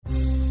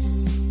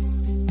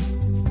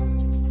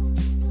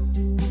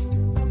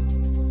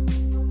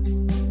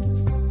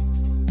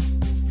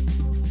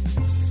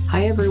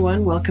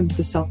everyone. Welcome to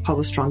the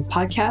Self-Published Strong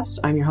podcast.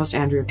 I'm your host,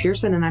 Andrea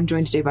Pearson, and I'm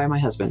joined today by my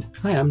husband.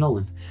 Hi, I'm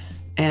Nolan.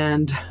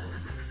 And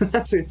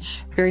that's a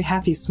very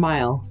happy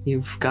smile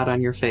you've got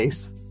on your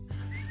face.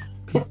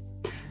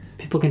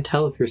 People can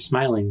tell if you're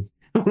smiling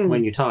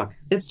when you talk.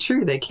 It's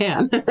true, they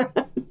can.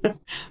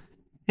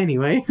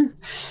 Anyway.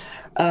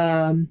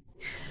 What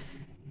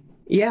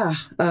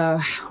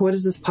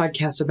is this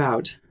podcast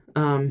about?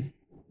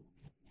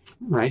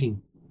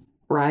 Writing.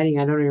 I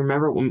don't even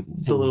remember what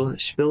the little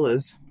spiel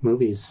is.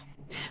 Movies.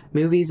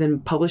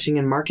 And publishing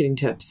and marketing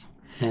tips.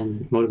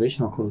 And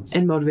motivational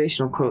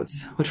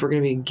quotes. Which we're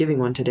going to be giving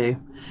one today.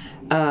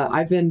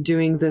 I've been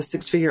doing the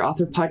Six Figure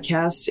Author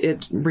podcast.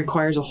 It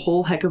requires a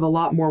whole heck of a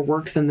lot more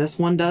work than this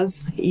one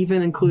does,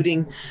 even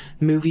including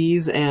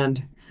movies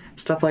and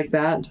stuff like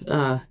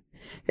that.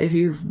 If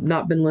you've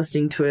not been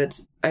listening to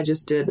it, we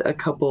just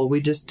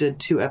did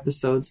 2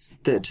 episodes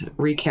that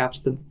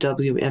recapped the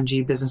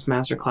WMG Business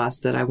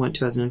Masterclass that I went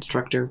to as an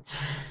instructor.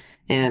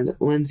 And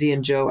Lindsay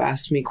and Joe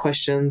asked me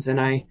questions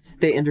and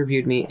they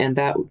interviewed me, and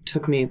that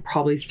took me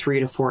probably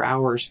 3 to 4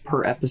 hours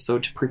per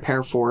episode to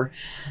prepare for,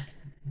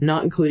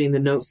 not including the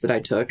notes that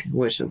I took,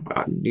 which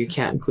you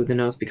can't include the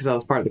notes because I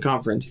was part of the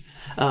conference.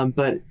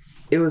 But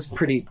it was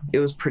pretty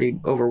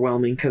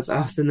overwhelming because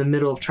I was in the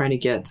middle of trying to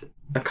get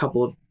a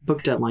couple of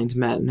book deadlines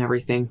met and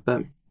everything.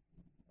 But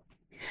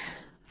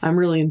I'm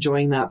really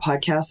enjoying that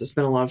podcast. It's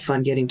been a lot of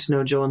fun getting to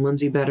know Joe and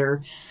Lindsay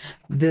better.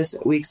 This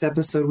week's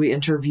episode, we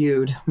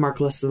interviewed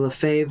Mark Leslie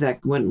Lefebvre.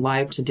 That went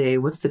live today.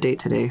 What's the date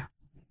today?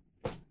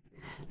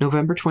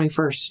 November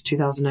 21st,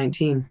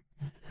 2019.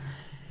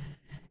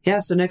 Yeah,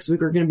 so next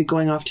week we're going to be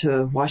going off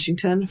to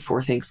Washington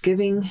for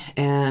Thanksgiving.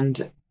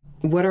 And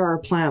what are our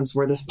plans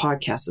where this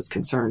podcast is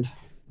concerned?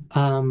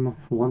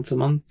 Once a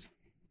month,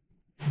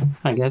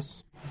 I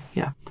guess.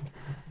 Yeah.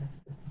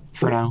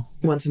 For now.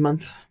 Once a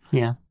month?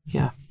 Yeah.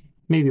 Yeah.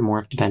 Maybe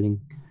more, depending.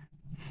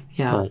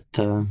 Yeah.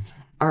 But,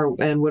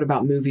 and what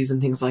about movies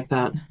and things like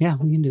that? Yeah,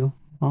 we can do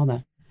all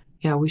that.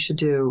 Yeah, we should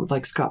do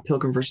like Scott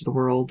Pilgrim vs. the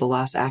World, The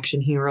Last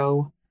Action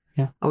Hero.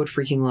 Yeah. I would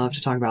freaking love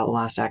to talk about The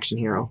Last Action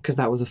Hero because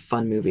that was a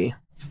fun movie.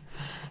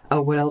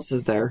 Oh, what else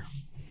is there?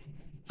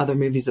 Other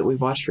movies that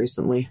we've watched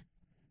recently.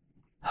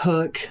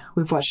 Hook.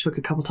 We've watched Hook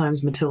a couple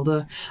times.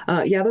 Matilda.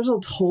 There's a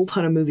whole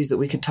ton of movies that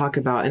we could talk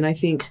about. And I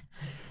think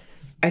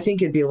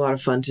it'd be a lot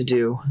of fun to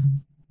do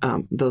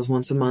those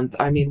once a month.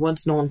 I mean,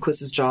 once Nolan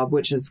quits his job,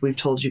 which is, we've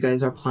told you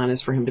guys our plan is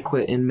for him to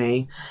quit in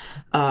May,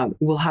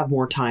 we'll have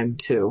more time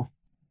to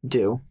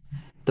do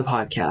the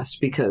podcast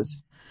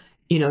because,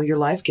 your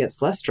life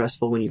gets less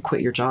stressful when you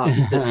quit your job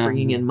that's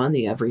bringing in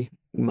money every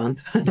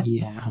month.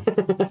 Yeah.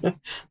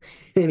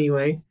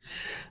 Anyway.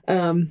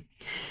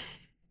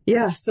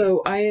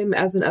 So I am,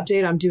 as an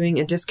update, I'm doing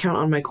a discount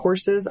on my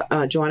courses.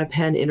 Joanna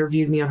Penn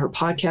interviewed me on her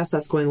podcast.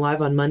 That's going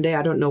live on Monday.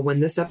 I don't know when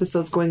this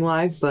episode's going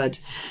live,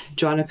 but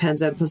Joanna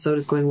Penn's episode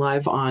is going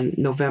live on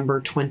November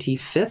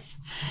 25th.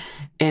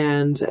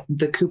 And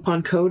the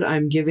coupon code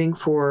I'm giving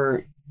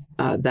for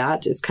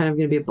that is kind of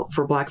going to be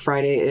for Black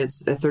Friday.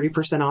 It's a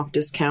 30% off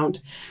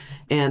discount.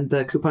 And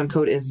the coupon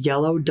code is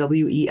YELLOW,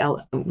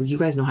 W-E-L. You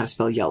guys know how to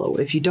spell yellow.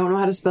 If you don't know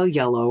how to spell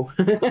yellow,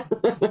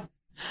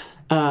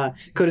 go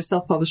to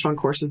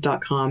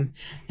selfpublishedstrongcourses.com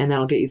and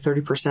that'll get you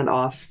 30%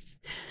 off.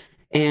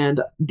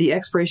 And the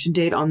expiration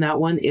date on that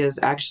one is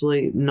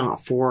actually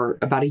not for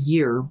about a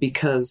year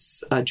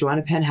because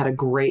Joanna Penn had a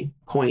great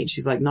point.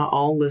 She's like, not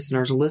all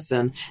listeners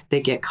listen.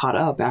 They get caught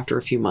up after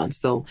a few months.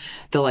 They'll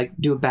like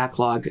do a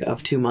backlog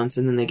of 2 months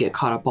and then they get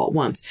caught up all at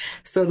once.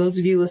 So those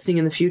of you listening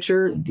in the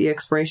future, the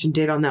expiration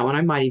date on that one,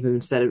 I might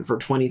even set it for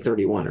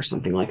 2031 or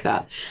something like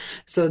that.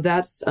 So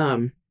that's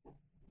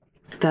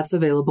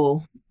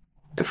available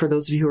for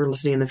those of you who are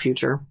listening in the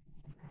future.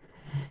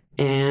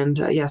 And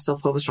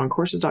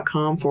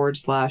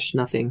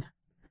selfpublishedstrongcourses.com/nothing.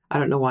 I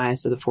don't know why I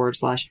said the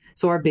 /.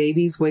 So our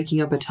baby's waking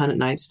up a ton at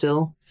night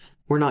still.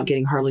 We're not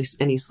getting hardly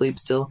any sleep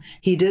still.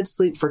 He did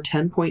sleep for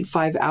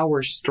 10.5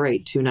 hours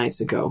straight 2 nights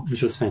ago.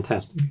 Which was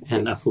fantastic.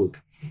 And a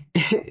fluke.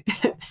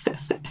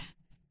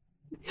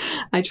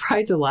 I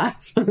tried to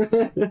laugh.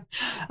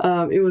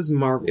 It was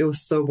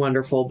so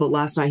wonderful. But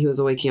last night he was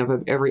waking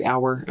up every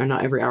hour, or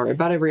not every hour,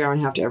 about every hour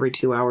and a half to every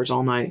 2 hours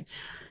all night.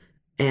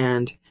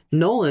 And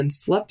Nolan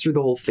slept through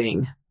the whole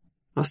thing.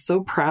 I was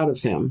so proud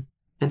of him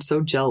and so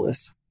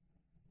jealous.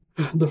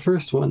 The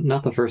first one,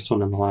 not the first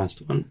one and the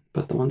last one,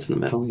 but the ones in the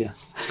middle,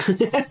 yes.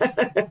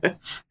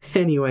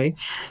 Anyway,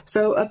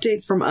 so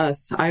updates from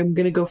us. I'm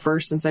going to go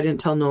first since I didn't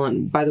tell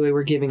Nolan. By the way,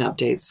 we're giving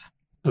updates.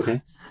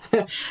 Okay.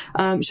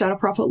 Shadow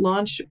Prophet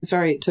launch.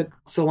 Sorry it took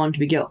so long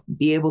to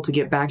be able to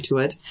get back to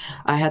it.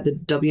 I had the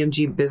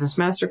WMG Business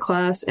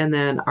Masterclass, and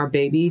then our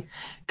baby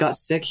got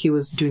sick. He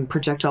was doing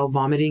projectile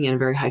vomiting and a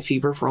very high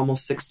fever for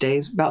almost 6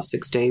 days, about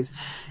 6 days.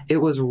 It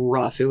was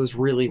rough. It was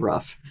really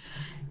rough.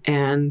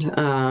 And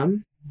so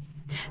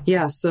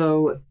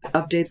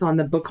updates on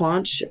the book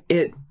launch.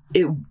 It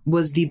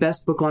was the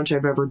best book launch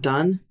I've ever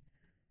done.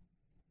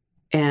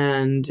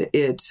 And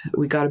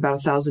we got about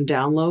 1,000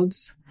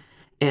 downloads.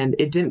 And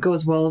it didn't go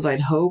as well as I'd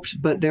hoped,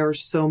 but there are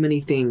so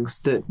many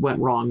things that went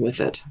wrong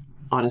with it,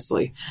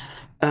 honestly.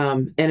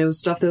 And it was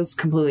stuff that was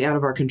completely out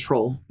of our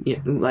control.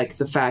 Like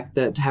the fact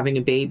that having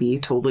a baby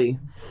totally,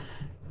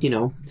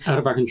 Out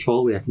of our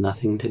control, we have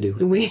nothing to do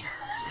with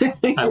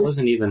it. I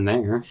wasn't even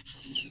there.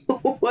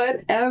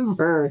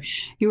 Whatever.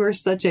 You are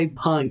such a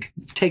punk.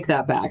 Take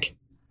that back.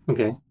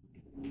 Okay.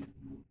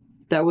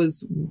 That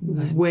was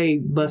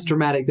way less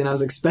dramatic than I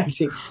was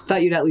expecting.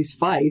 Thought you'd at least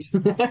fight.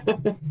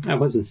 I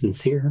wasn't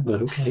sincere,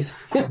 but okay.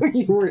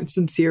 You weren't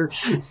sincere.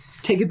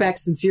 Take it back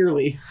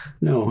sincerely.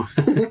 No.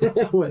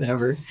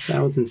 Whatever.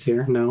 That was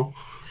sincere. No.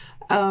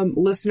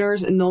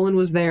 Listeners, Nolan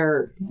was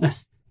there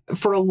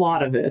for a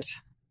lot of it.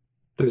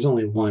 There's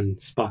only one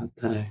spot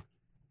that I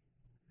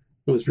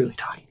was really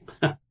talking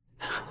about.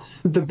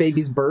 The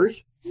baby's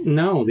birth?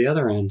 No, the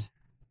other end.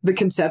 The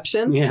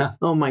conception? Yeah.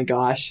 Oh my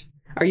gosh.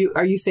 Are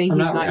you saying he's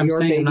not your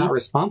baby? I'm not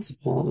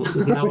responsible.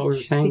 Isn't that what we were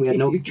saying? We had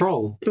no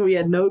control. We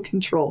had no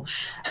control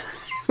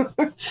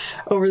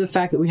over the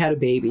fact that we had a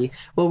baby.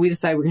 Well, we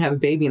decided we're going to have a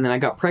baby, and then I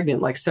got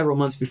pregnant like several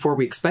months before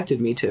we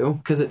expected me to,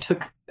 because it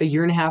took a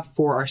year and a half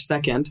for our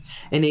second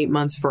and 8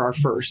 months for our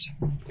first.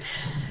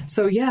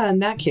 So yeah, in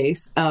that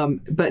case,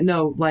 but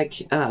no,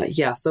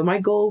 so my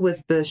goal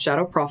with the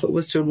Shadow Prophet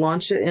was to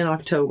launch it in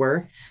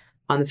October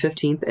on the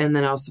 15th, and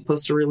then I was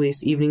supposed to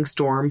release Evening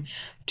Storm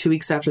 2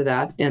 weeks after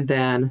that, and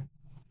then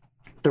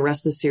the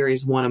rest of the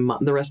series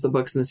the rest of the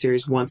books in the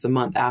series once a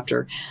month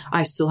after.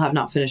 I still have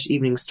not finished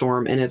Evening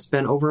Storm, and it's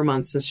been over a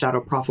month since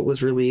Shadow Prophet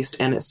was released,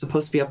 and it's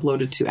supposed to be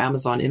uploaded to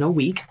Amazon in a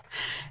week,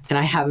 and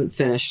I haven't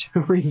finished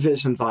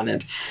revisions on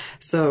it.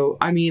 So,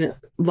 I mean,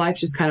 life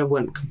just kind of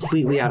went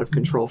completely out of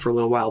control for a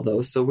little while,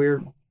 though, so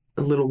we're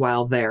a little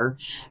while there.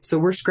 So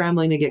we're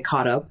scrambling to get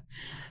caught up.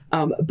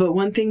 But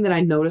one thing that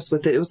I noticed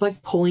with it was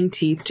like pulling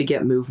teeth to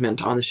get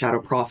movement on the Shadow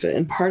Prophet,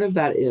 and part of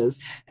that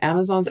is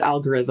Amazon's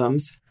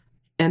algorithms.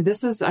 And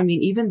this is, I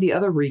mean, even the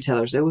other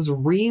retailers, it was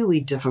really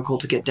difficult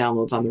to get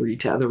downloads on the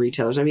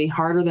retailers. I mean,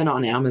 harder than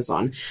on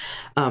Amazon.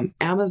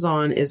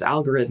 Amazon is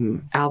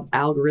algorithm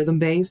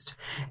based.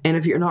 And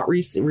if you're not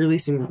releasing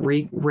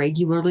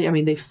regularly, I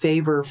mean, they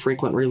favor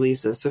frequent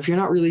releases. So if you're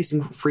not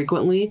releasing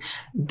frequently,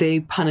 they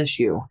punish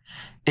you.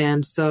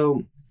 And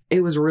so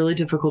it was really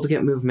difficult to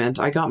get movement.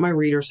 I got my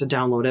readers to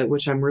download it,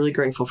 which I'm really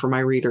grateful for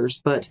my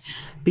readers. But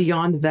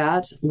beyond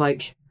that,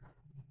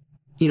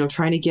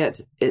 trying to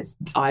get its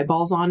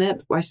eyeballs on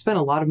it, I spent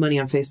a lot of money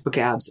on Facebook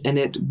ads, and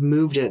it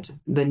moved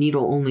the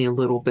needle only a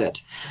little bit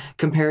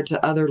compared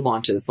to other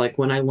launches. Like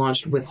when I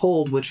launched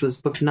Withhold, which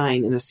was book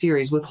 9 in a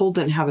series, Withhold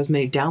didn't have as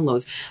many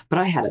downloads, but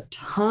I had a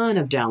ton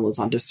of downloads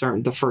on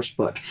Discern, the first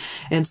book.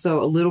 And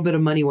so a little bit of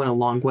money went a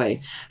long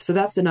way. So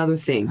that's another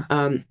thing.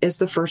 It's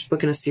the first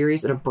book in a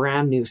series, in a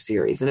brand new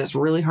series. And it's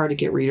really hard to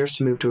get readers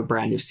to move to a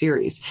brand new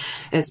series.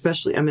 And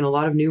especially, I mean, a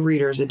lot of new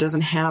readers, it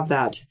doesn't have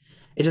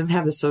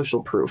the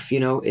social proof,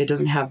 it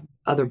doesn't have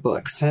other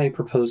books. I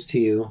propose to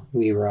you,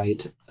 we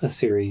write a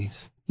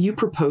series. You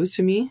propose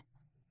to me?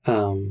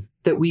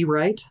 That we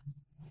write?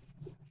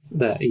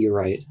 That you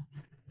write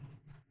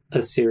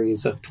a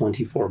series of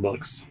 24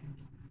 books.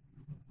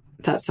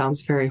 That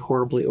sounds very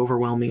horribly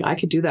overwhelming. I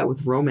could do that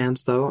with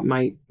romance, though.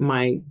 My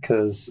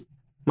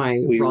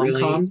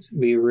rom-coms.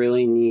 We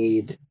really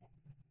need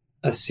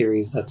a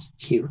series that's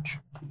huge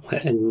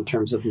in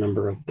terms of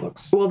number of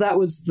books. Well, that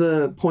was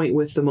the point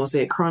with the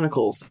Mosaic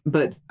Chronicles,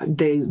 but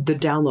the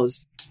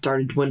downloads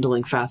started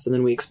dwindling faster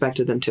than we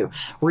expected them to.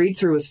 Read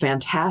through is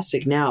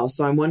fantastic now,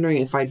 so I'm wondering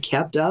if I'd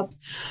kept up,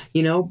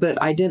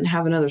 but I didn't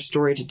have another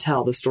story to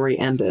tell. The story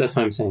ended. That's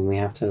what I'm saying. We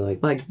have to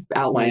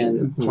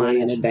outline plan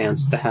in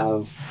advance to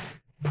have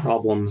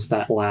problems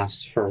that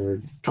last for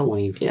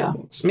 24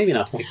 books. Maybe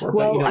not 24.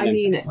 Well, but I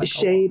mean,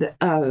 Shade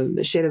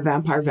of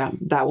Vampire,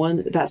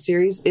 that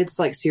series, it's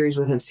like series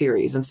within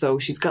series. And so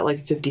she's got like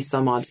 50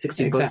 some odd,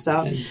 60 books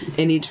out.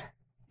 And each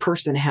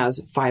person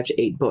has 5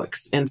 to 8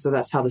 books. And so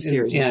that's how the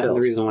series is built. Yeah, the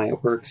reason why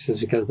it works is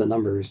because the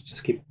numbers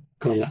just keep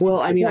going up. Well,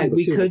 I mean,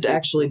 we could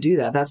actually do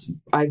that.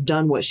 I've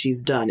done what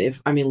she's done.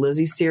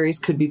 Lizzie's series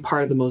could be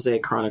part of the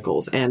Mosaic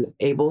Chronicles, and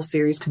Abel's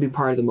series could be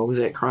part of the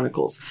Mosaic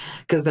Chronicles,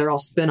 because they're all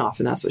spin-off,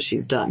 and that's what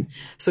she's done.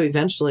 So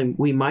eventually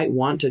we might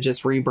want to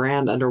just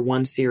rebrand under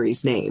one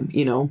series name,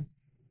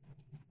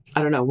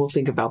 I don't know. We'll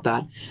think about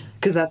that,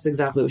 because that's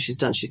exactly what she's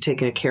done. She's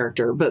taken a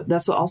character, but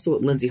that's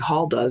what Lindsay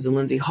Hall does. And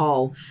Lindsay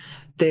Hall,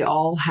 they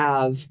all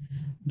have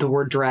the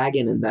word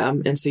dragon in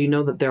them. And so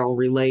that they're all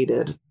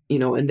related,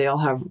 and they all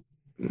have...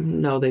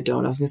 No, they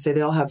don't. I was going to say they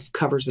all have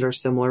covers that are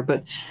similar,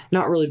 but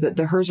not really. But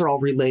hers are all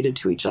related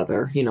to each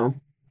other,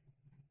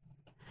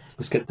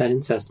 Let's get that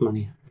incest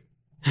money.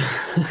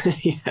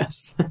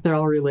 Yes, they're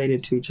all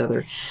related to each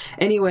other.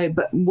 Anyway,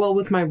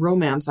 with my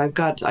romance, I've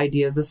got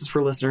ideas. This is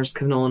for listeners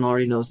because Nolan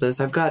already knows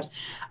this. I've got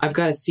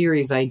a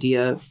series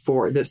idea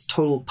for this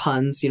total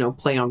puns,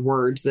 play on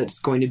words. That's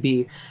going to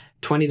be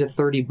 20 to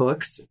 30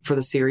 books for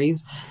the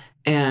series.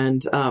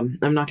 And I'm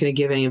not going to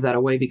give any of that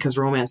away, because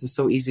romance is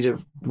so easy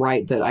to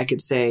write that I could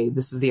say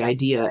this is the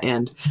idea,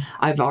 and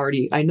I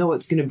know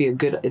it's going to be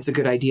it's a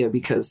good idea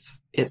because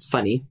it's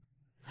funny.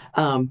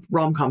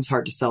 Rom-com's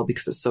hard to sell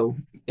because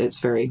it's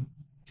very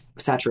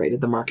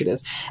saturated the market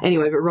is.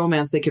 Anyway, but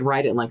romance, they could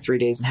write it in like 3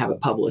 days and have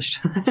it published.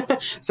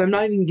 So I'm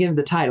not even going to give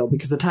the title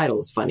because the title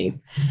is funny.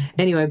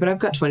 Anyway, but I've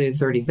got 20 to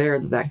 30 there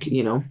that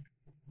you know.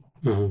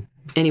 Mm-hmm.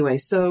 Anyway,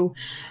 so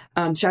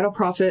Shadow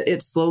Prophet,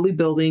 it's slowly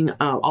building.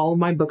 All of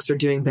my books are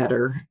doing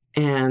better.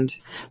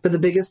 But the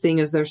biggest thing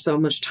is there's so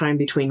much time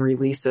between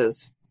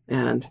releases.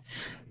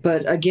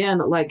 But again,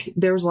 like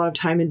there was a lot of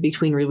time in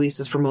between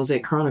releases for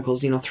Mosaic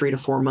Chronicles, 3 to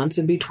 4 months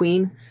in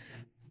between.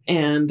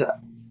 And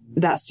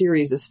that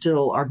series is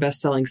still our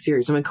best-selling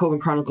series. I mean, Coven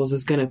Chronicles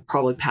is going to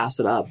probably pass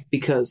it up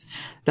because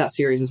that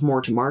series is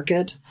more to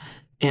market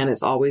and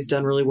it's always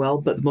done really well.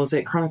 But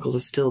Mosaic Chronicles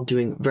is still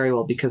doing very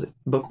well because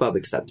BookBub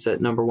accepts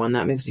it. Number one,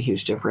 that makes a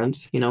huge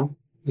difference,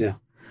 Yeah.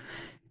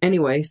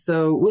 Anyway,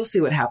 so we'll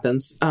see what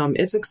happens.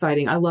 It's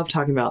exciting. I love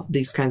talking about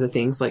these kinds of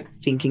things, like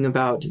thinking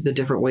about the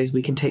different ways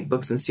we can take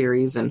books and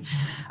series. And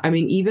I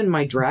mean, even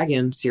my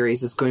Dragon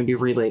series is going to be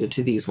related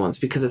to these ones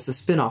because it's a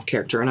spin-off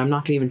character. And I'm not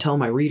going to even tell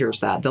my readers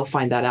that. They'll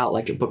find that out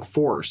like at book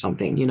 4 or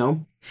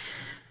something,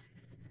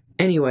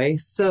 Anyway,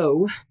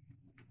 so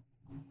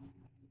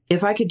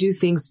if I could do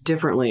things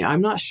differently,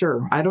 I'm not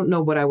sure. I don't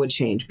know what I would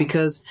change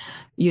because,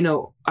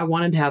 I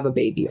wanted to have a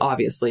baby,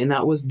 obviously. And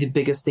that was the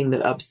biggest thing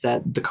that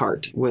upset the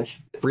cart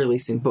with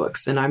releasing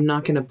books. And I'm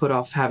not going to put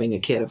off having a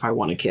kid if I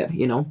want a kid,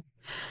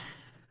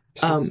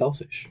 So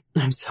selfish.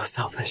 I'm so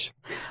selfish.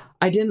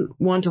 I didn't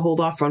want to hold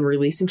off on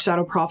releasing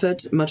Shadow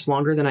Prophet much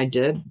longer than I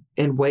did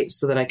and wait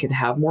so that I could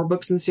have more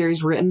books and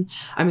series written.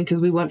 I mean,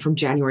 because we went from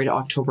January to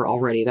October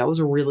already. That was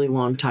a really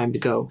long time to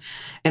go.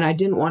 And I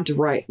didn't want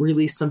to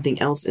release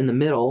something else in the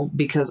middle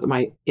because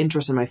my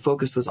interest and my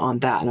focus was on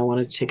that. And I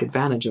wanted to take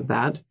advantage of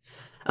that.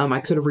 I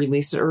could have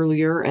released it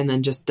earlier and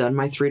then just done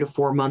my 3 to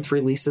 4 month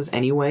releases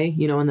anyway,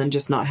 and then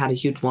just not had a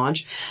huge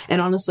launch. And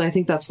honestly, I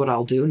think that's what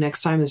I'll do.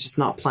 Next time is just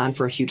not plan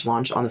for a huge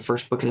launch on the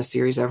first book in a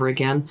series ever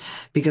again,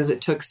 because it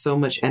took so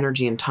much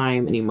energy and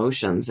time and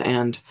emotions.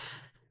 And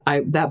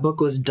that book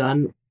was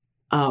done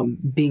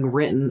being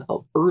written,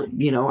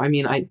 when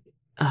did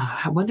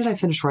I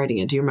finish writing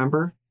it? Do you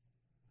remember?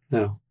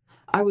 No.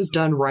 I was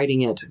done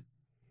writing it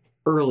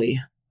early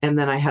and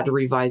then I had to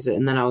revise it.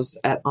 And then I was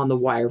on the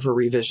wire for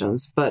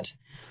revisions. But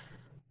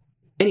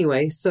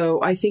anyway,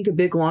 so I think a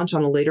big launch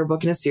on a later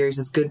book in a series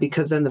is good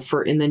because then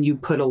and then you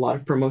put a lot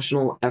of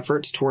promotional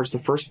efforts towards the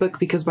first book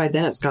because by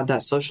then it's got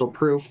that social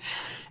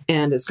proof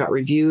and it's got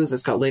reviews,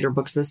 it's got later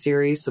books in the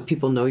series, so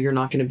people know you're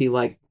not going to be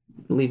like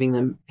leaving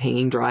them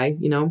hanging dry,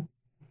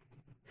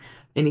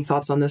 Any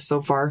thoughts on this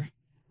so far?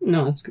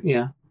 No,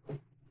 yeah.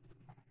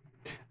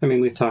 I mean,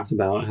 we've talked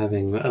about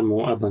having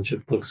a bunch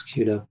of books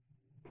queued up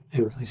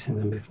and releasing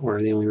them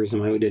before. The only reason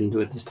why we didn't do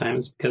it this time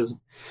is because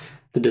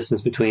the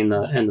distance between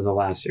the end of the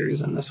last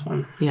series and this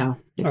one. Yeah,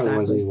 exactly.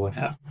 Otherwise we would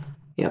have.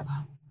 Yep.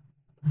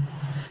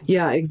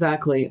 Yeah,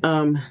 exactly.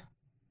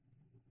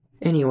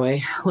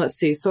 Anyway, let's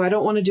see. So I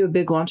don't want to do a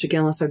big launch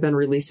again unless I've been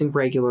releasing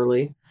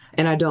regularly.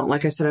 And I don't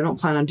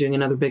plan on doing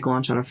another big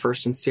launch on a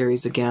first in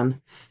series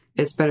again.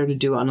 It's better to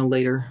do it on a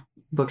later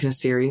book in a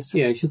series.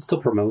 Yeah, you should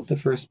still promote the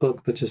first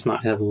book, but just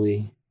not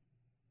heavily.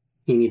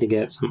 You need to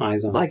get some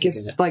eyes on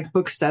it. Like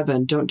book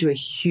 7. Don't do a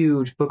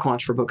huge book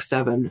launch for book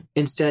 7.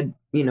 Instead,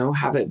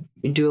 have it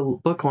do a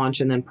book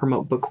launch and then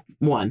promote book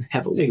 1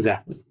 heavily.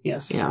 Exactly.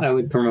 Yes. Yeah. I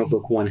would promote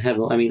book 1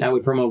 heavily. I mean, I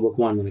would promote book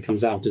 1 when it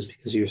comes out just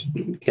because you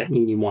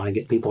want to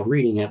get people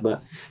reading it,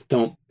 but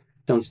don't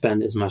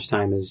spend as much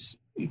time as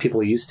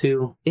people used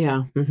to.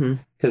 Yeah. Mm-hmm.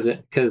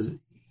 Because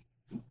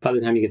by the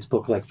time you get to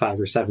book like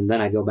 5 or 7,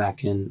 then I go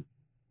back and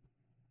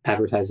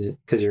advertise it.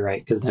 Because you're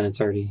right. Because then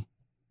it's already.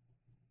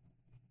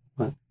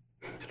 What?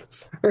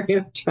 Sorry,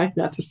 I'm trying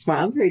not to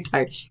smile. I'm very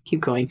tired.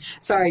 Keep going.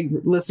 Sorry,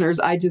 listeners.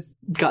 I just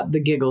got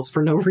the giggles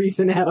for no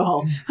reason at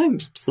all. I'm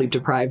sleep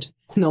deprived.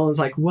 Nolan's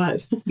like,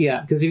 what?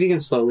 Yeah, because if you can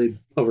slowly,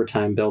 over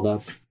time, build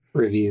up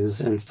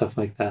reviews and stuff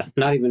like that,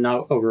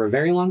 not over a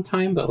very long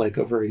time, but like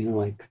over,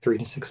 3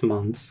 to 6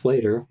 months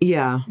later,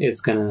 yeah,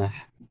 it's going to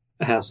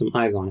have some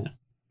eyes on it.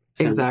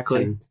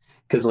 Exactly.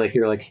 Because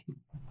you're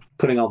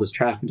putting all this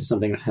traffic to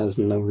something that has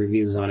no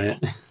reviews on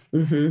it,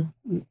 mm-hmm.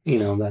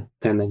 That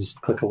then they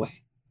just click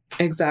away.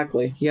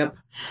 Exactly. Yep.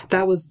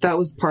 That was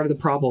part of the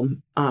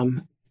problem.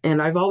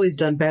 And I've always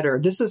done better.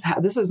 This is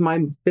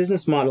my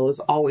business model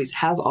has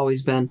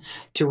always been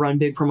to run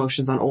big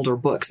promotions on older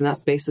books. And that's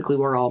basically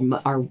where all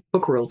our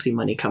book royalty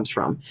money comes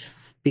from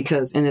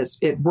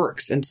it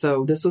works. And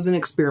so this was an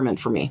experiment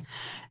for me.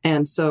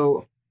 And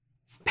so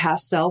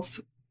Past Self,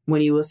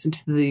 when you listen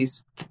to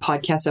these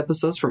podcast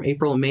episodes from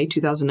April and May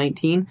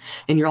 2019,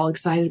 and you're all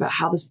excited about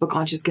how this book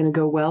launch is going to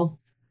go well,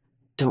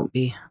 don't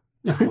be.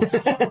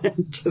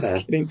 Just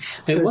sad. Kidding.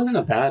 It wasn't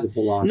a bad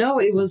launch.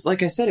 No, it was,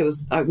 like I said, it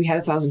was, we had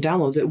 1,000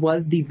 downloads. It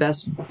was the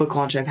best book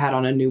launch I've had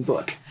on a new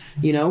book,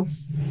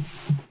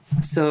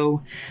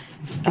 So,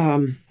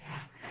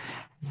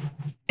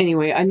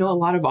 anyway, I know a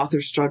lot of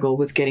authors struggle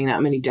with getting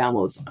that many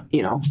downloads,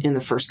 in the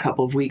first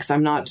couple of weeks.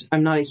 I'm not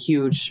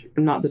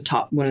the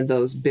top one of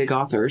those big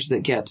authors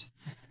that get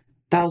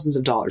thousands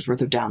of dollars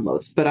worth of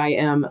downloads, but I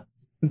am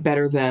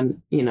better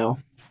than, a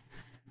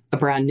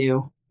brand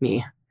new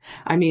me.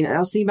 I mean, I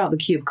was thinking about the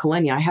Key of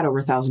Kalenia. I had over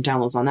 1,000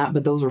 downloads on that,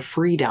 but those were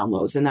free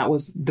downloads, and that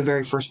was the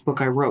very first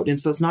book I wrote. And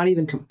so it's not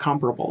even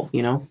comparable,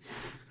 you know?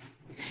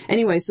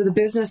 Anyway, so the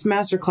Business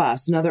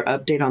Masterclass, another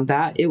update on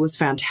that. It was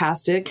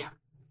fantastic.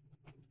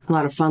 A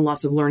lot of fun,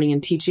 lots of learning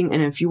and teaching.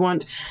 And if you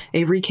want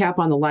a recap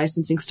on the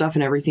licensing stuff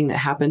and everything that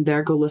happened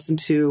there, go listen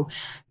to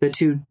the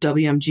 2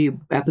 WMG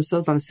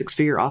episodes on the Six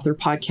Figure Author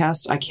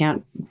podcast. I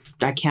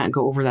can't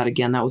go over that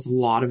again. That was a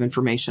lot of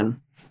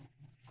information.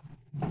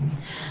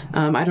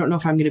 I don't know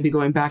if I'm going to be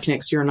going back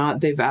next year or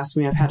not. They've asked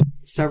me. I've had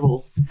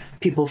several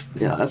people,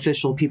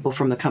 official people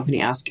from the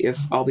company ask if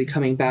I'll be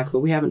coming back, but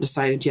we haven't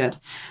decided yet.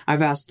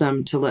 I've asked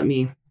them to let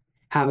me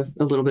have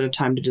a little bit of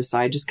time to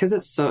decide, just because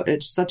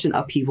it's such an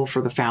upheaval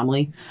for the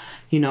family,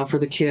 you know, for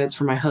the kids,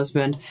 for my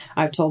husband.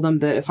 I've told them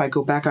that if I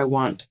go back, I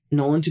want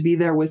Nolan to be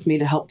there with me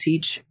to help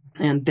teach,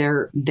 and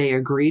they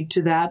agreed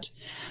to that.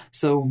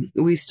 So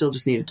we still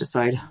just need to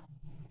decide.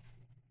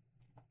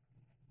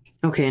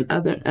 Okay, and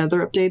other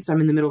updates.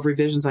 I'm in the middle of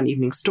revisions on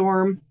Evening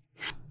Storm.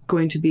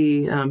 Going to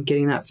be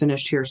getting that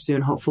finished here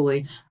soon,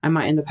 hopefully. I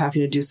might end up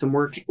having to do some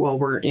work while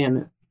we're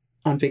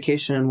on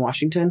vacation in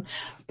Washington,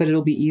 but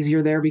it'll be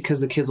easier there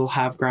because the kids will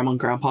have grandma and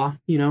grandpa,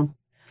 you know?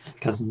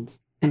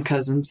 And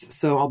cousins.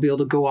 So I'll be able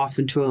to go off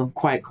into a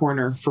quiet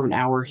corner for an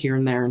hour here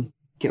and there and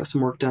get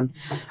some work done.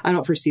 I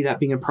don't foresee that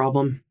being a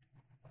problem.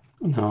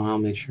 No, I'll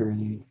make sure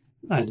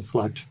I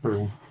deflect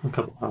for a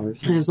couple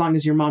hours. And as long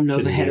as your mom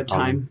knows ahead of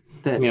time.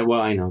 Yeah, well,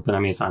 I know, but I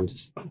mean, if I'm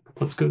just like,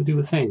 let's go do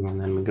a thing, and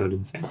then we go do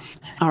the thing.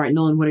 All right,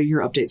 Nolan, what are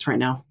your updates right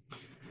now?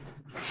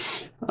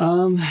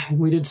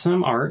 We did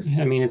some art.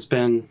 I mean, it's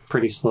been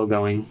pretty slow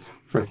going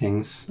for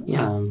things,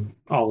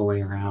 all the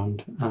way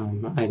around.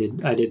 I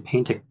did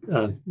paint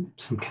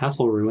some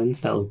castle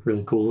ruins that look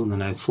really cool, and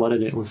then I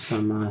flooded it with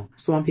some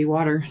swampy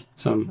water.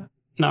 Some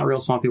not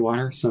real swampy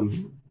water,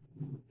 some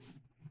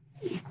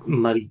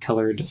muddy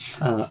colored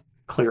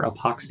clear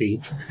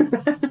epoxy.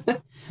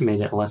 Made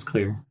it less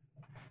clear.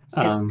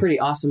 It's pretty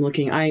awesome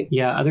looking.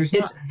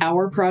 It's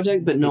our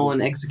project, but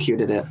Nolan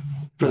executed it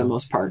for the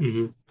most part.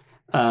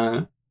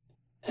 Mm-hmm.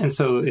 And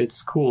so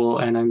it's cool,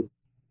 and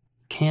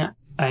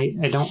I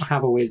don't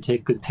have a way to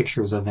take good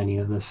pictures of any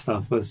of this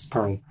stuff. Was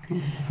part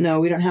of No,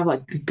 we don't have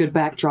like a good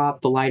backdrop.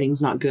 The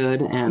lighting's not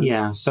good,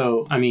 and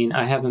so I mean,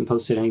 I haven't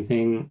posted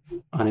anything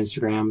on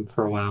Instagram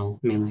for a while,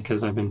 mainly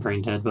because I've been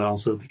brain dead, but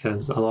also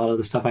because a lot of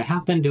the stuff I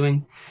have been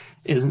doing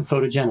isn't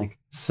photogenic.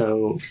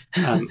 So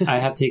I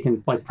have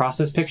taken like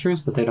process pictures,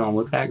 but they don't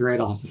look that great.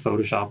 I'll have to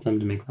Photoshop them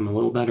to make them a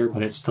little better,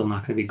 but it's still not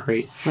going to be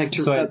great. Like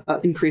to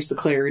increase the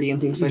clarity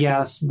and things like that.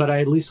 Yes, but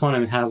I at least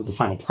want to have the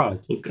final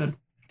product look good.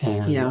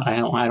 And I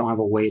don't have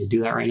a way to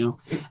do that right now.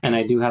 And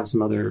I do have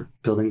some other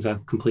buildings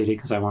I've completed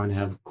because I wanted to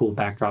have cool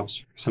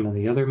backdrops for some of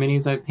the other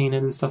minis I've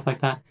painted and stuff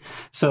like that.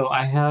 So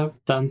I have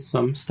done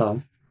some stuff,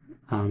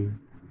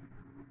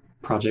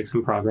 projects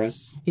in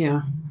progress.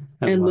 Yeah.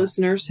 And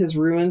listeners, the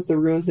ruins,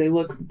 they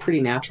look pretty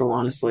natural,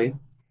 honestly.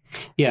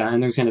 Yeah,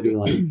 and there's going to be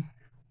like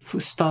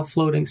scum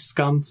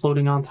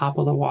floating on top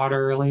of the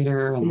water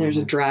later. And there's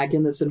a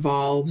dragon that's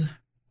involved.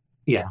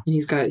 Yeah. And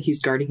he's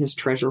guarding his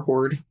treasure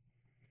hoard.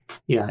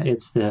 Yeah,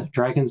 it's the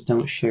Dragons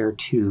Don't Share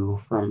 2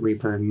 from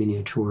Reaper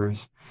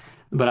Miniatures.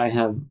 But I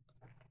have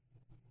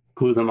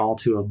glued them all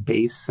to a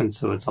base, and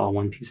so it's all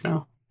one piece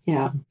now.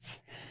 Yeah. So.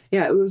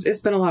 Yeah,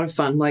 it's been a lot of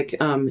fun. Like,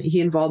 he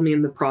involved me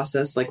in the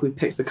process. Like, we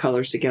picked the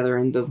colors together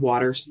in the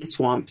water, the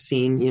swamp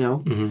scene, you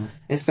know. Mm-hmm.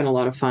 It's been a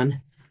lot of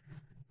fun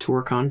to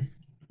work on.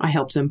 I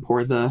helped him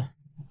pour the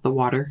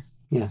water.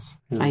 Yes.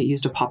 I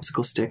used a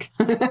popsicle stick.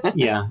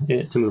 Yeah,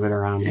 to move it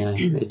around. Yeah,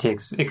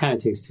 it kind of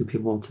takes two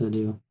people to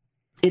do.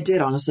 It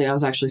did, honestly. I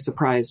was actually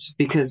surprised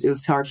because it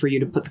was hard for you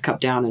to put the cup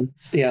down. And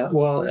yeah,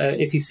 well,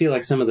 if you see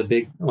like some of the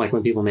big, like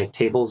when people make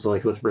tables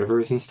like with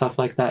rivers and stuff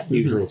like that,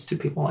 usually it's two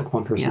people. Like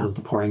one person does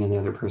the pouring and the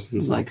other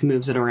person's like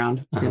moves it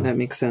around. Yeah, that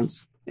makes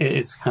sense.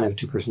 It's kind of a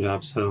two-person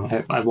job.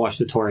 So I've watched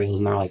tutorials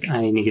and they're like,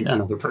 I need to get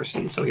another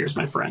person. So here's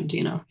my friend,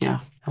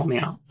 help me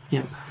out.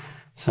 Yeah.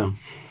 So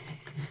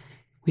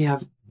we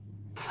have.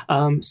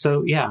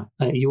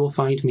 You will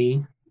find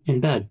me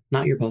in bed,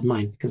 not your bed,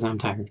 mine, because I'm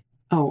tired.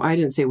 Oh, I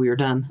didn't say we were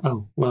done.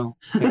 Oh, well,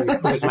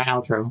 there's my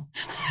outro.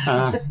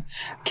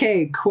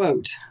 Okay,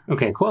 quote.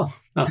 Okay, cool.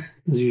 Oh, as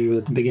usual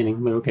at the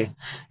beginning, but okay.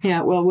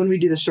 Yeah, well, when we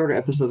do the shorter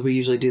episodes, we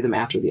usually do them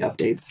after the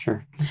updates.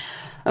 Sure.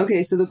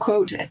 Okay, so the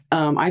quote,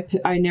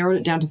 I narrowed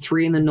it down to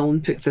 3, and then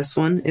Nolan picked this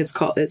one. It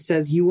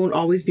says, "You won't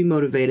always be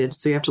motivated,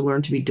 so you have to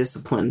learn to be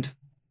disciplined."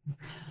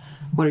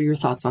 What are your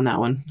thoughts on that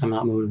one? I'm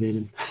not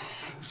motivated.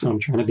 So I'm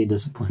trying to be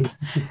disciplined.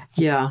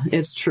 Yeah,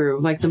 it's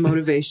true. Like the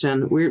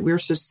motivation, we're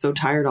just so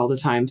tired all the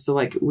time. So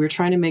like we're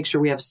trying to make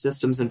sure we have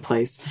systems in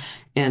place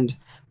and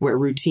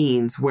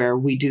routines where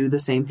we do the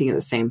same thing at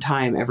the same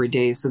time every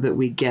day so that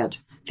we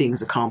get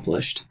things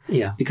accomplished.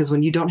 Yeah. Because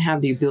when you don't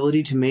have the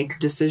ability to make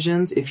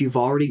decisions, if you've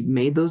already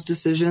made those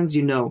decisions,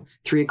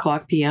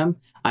 3:00 p.m.,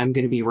 I'm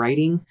going to be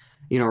writing,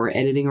 or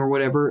editing or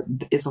whatever.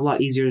 It's a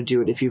lot easier to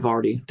do it if you've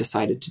already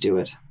decided to do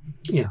it.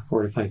 Yeah,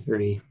 4 to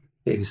 5:30.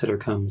 Babysitter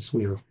comes,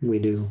 we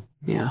do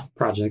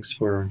projects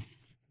for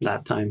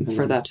that time.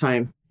 For that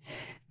time.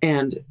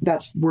 And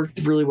that's worked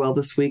really well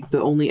this week.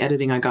 The only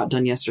editing I got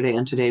done yesterday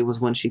and today was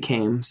when she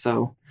came.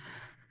 So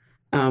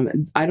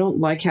I don't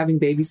like having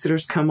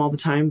babysitters come all the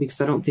time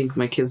because I don't think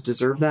my kids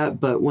deserve that.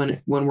 But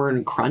when we're in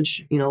a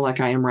crunch, like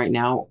I am right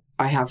now,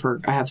 I have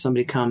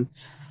somebody come,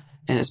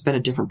 and it's been a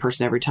different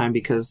person every time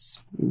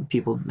because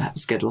people have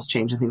schedules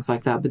change and things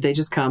like that. But they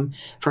just come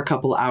for a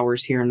couple of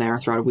hours here and there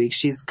throughout a week.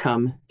 She's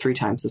come 3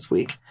 times this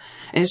week.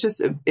 And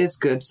it's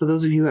good. So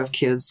those of you who have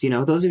kids,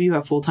 those of you who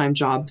have full-time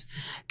jobs,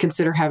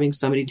 consider having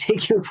somebody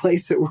take your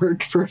place at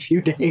work for a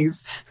few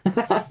days.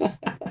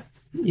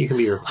 You can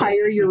be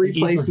hire your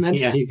replacement.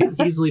 You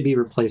can easily be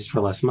replaced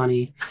for less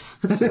money.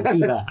 So do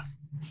that.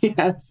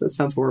 Yes, that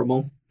sounds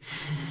horrible.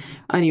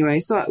 Anyway,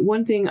 so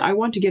one thing, I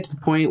want to get to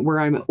the point where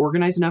I'm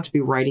organized enough to be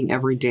writing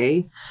every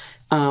day.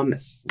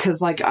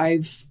 Because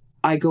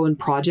I go in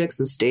projects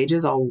and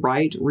stages. I'll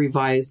write,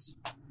 revise,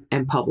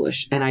 and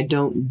publish. And I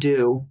don't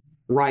do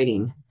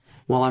writing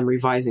while I'm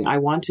revising. I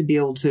want to be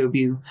able to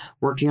be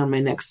working on my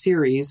next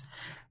series,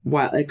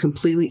 a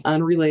completely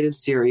unrelated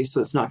series,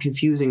 so it's not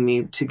confusing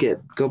me to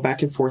go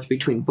back and forth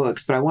between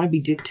books. But I want to be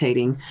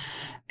dictating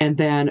and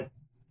then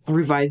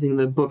revising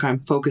the book I'm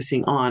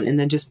focusing on, and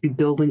then just be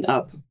building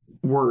up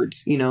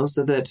words,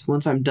 so that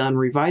once I'm done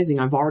revising,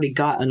 I've already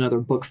got another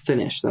book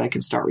finished that I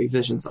can start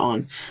revisions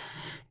on.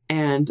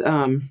 And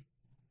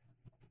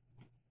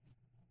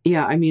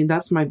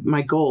that's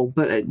my goal,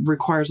 but it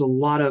requires a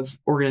lot of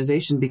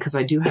organization because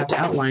I do have to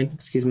outline,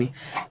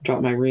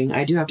 drop my ring.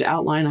 I do have to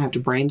outline, I have to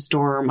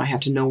brainstorm, I have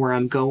to know where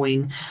I'm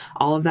going.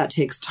 All of that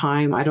takes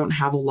time. I don't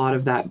have a lot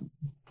of that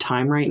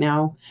time right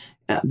now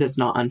that's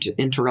not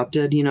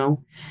interrupted,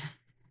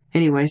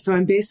 Anyway, so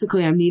I'm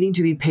needing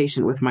to be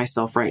patient with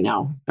myself right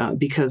now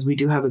because we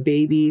do have a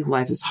baby.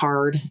 Life is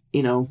hard,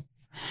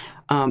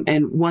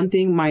 and one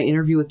thing, my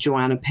interview with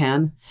Joanna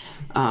Penn,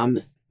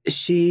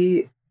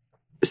 she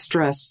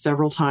stressed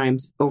several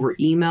times over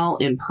email,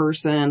 in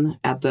person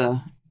at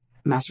the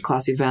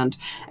masterclass event,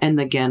 and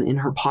again in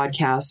her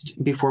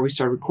podcast before we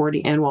started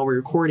recording and while we're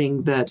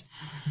recording, that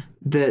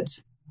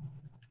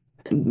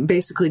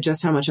basically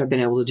just how much I've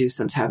been able to do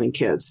since having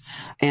kids.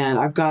 And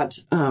I've got,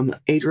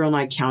 Adriel and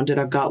I counted,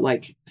 I've got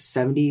like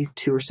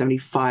 72 or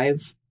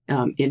 75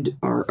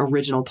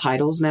 original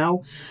titles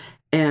now.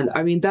 And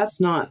I mean,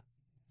 that's not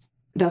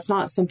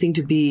something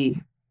to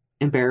be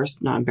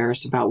not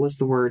embarrassed about. What's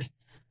the word?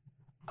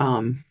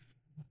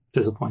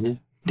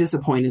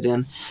 Disappointed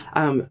in.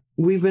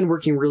 We've been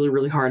working really,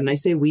 really hard. And I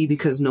say we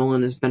because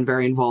Nolan has been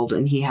very involved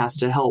and he has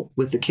to help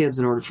with the kids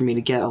in order for me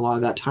to get a lot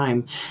of that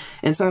time.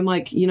 And so I'm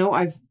like,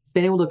 I've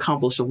been able to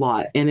accomplish a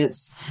lot, and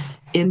it's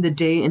in the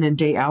day in and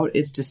day out,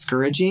 it's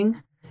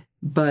discouraging,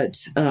 but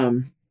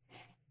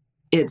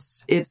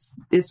it's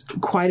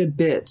quite a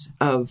bit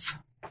of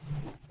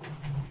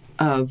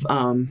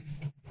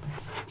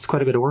it's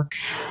quite a bit of work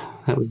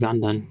that we've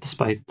gotten done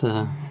despite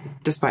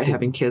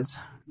having kids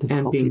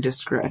and being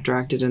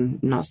distracted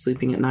and not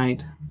sleeping at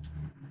night.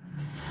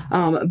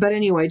 But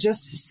anyway,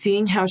 just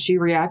seeing how she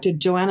reacted.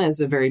 Joanna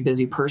is a very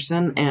busy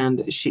person,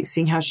 and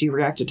seeing how she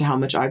reacted to how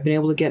much I've been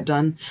able to get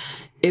done,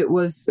 it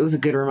was a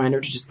good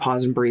reminder to just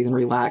pause and breathe and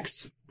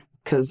relax.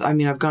 Because,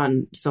 I've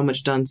gotten so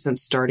much done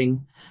since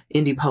starting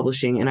indie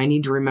publishing, and I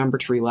need to remember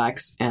to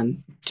relax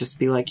and just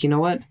be like, you know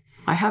what?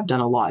 I have done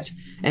a lot,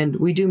 and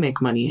we do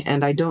make money,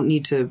 and I don't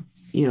need to,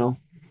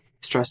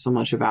 stress so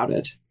much about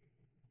it.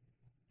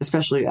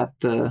 Especially at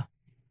the,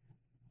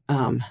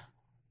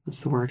 what's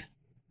the word?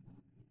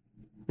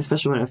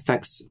 Especially when it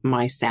affects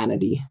my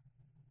sanity.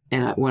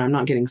 And when I'm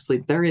not getting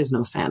sleep, there is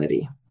no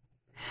sanity.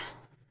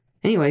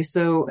 Anyway,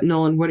 so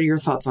Nolan, what are your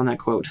thoughts on that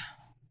quote?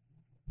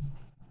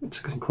 It's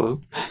a good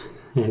quote.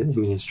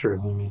 It's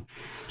true.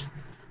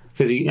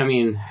 Because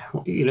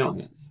you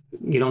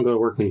don't go to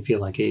work when you feel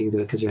like it. You do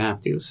it because you have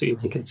to. So you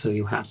make it so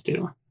you have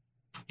to.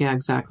 Yeah,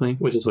 exactly.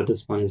 Which is what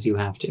discipline is. You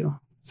have to.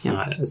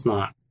 It's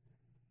not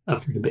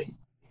up for debate.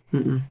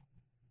 Mm-mm.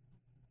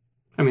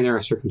 There are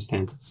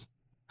circumstances.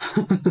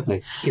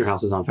 Like your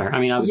house is on fire.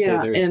 Obviously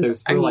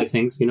there's real life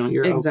things,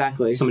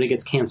 exactly. Somebody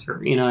gets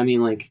cancer,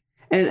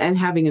 and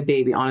having a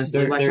baby,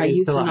 honestly, I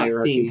used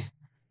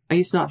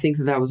to not think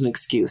that was an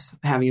excuse.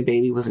 Having a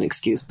baby was an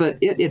excuse, but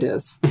it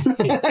is.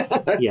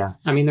 Yeah.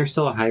 There's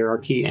still a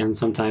hierarchy, and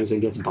sometimes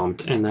it gets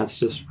bumped, and that's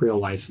just real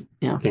life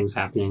things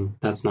happening.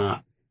 That's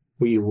not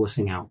you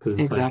wussing out, because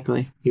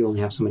exactly. You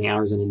only have so many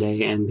hours in a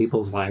day, and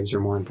people's lives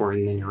are more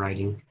important than your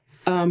writing.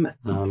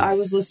 I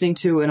was listening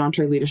to an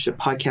EntreLeadership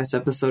podcast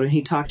episode, and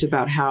he talked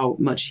about how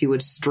much he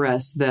would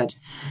stress that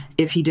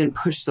if he didn't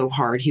push so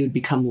hard, he would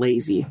become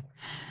lazy.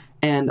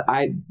 And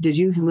did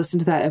you listen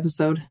to that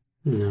episode?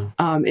 No.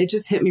 It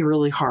just hit me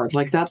really hard.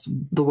 Like, that's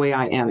the way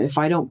I am. If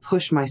I don't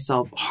push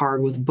myself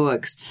hard with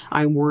books,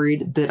 I'm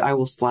worried that I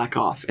will slack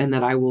off and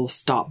that I will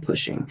stop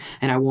pushing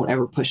and I won't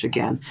ever push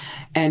again.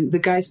 And the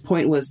guy's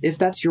point was, if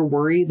that's your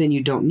worry, then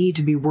you don't need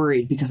to be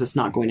worried because it's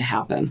not going to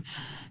happen.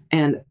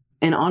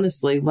 And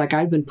honestly,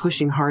 I've been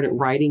pushing hard at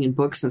writing and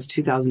books since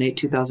 2008,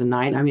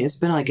 2009. It's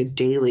been like a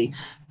daily,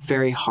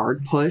 very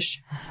hard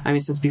push.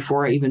 Since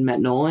before I even met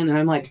Nolan. And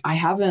I'm like, I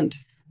haven't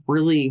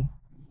really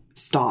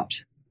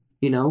stopped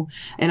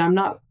And I'm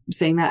not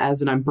saying that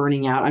as in I'm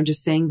burning out. I'm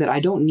just saying that I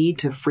don't need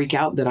to freak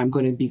out that I'm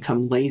going to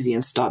become lazy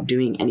and stop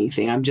doing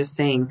anything. I'm just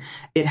saying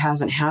it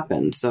hasn't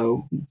happened.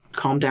 So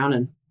calm down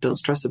and don't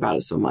stress about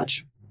it so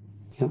much.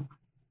 Yep.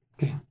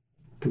 Okay.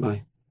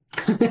 Goodbye.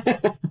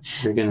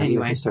 You're gonna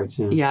Anyway, start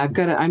soon. Yeah, I'm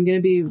going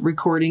to be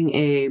recording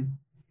a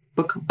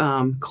book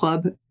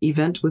club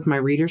event with my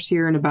readers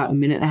here in about a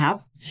minute and a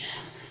half.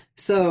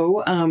 So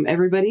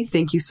everybody,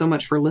 thank you so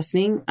much for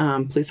listening.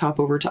 Please hop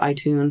over to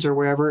iTunes or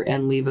wherever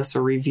and leave us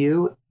a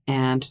review.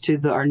 And to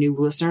our new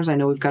listeners, I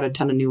know we've got a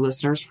ton of new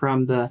listeners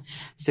from the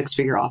Six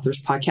Figure Authors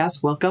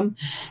podcast. Welcome.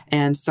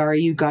 And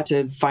sorry you got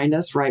to find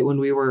us right when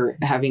we were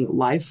having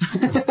life.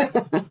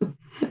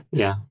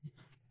 Yeah.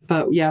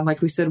 But yeah,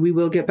 like we said, we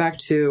will get back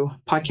to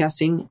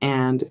podcasting,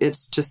 and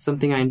it's just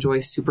something I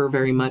enjoy super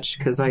very much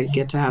because I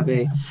get to have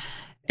a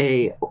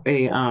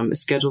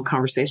scheduled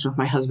conversation with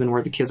my husband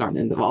where the kids aren't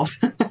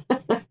involved.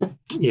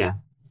 Yeah.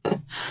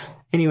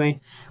 Anyway,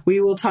 we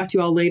will talk to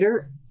you all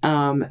later.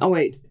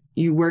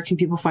 Where can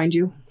people find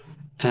you?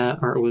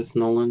 At Art with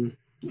Nolan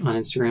on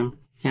Instagram.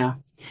 Yeah.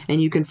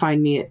 And you can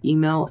find me at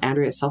email,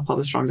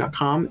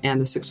 Andrea@selfpublishstrong.com,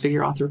 and the Six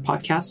Figure Author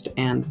podcast,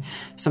 and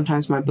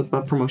sometimes my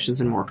BookBub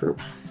promotions and more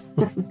group.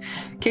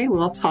 Okay,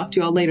 well, I'll talk to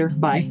you all later.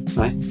 Bye.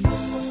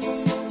 Bye.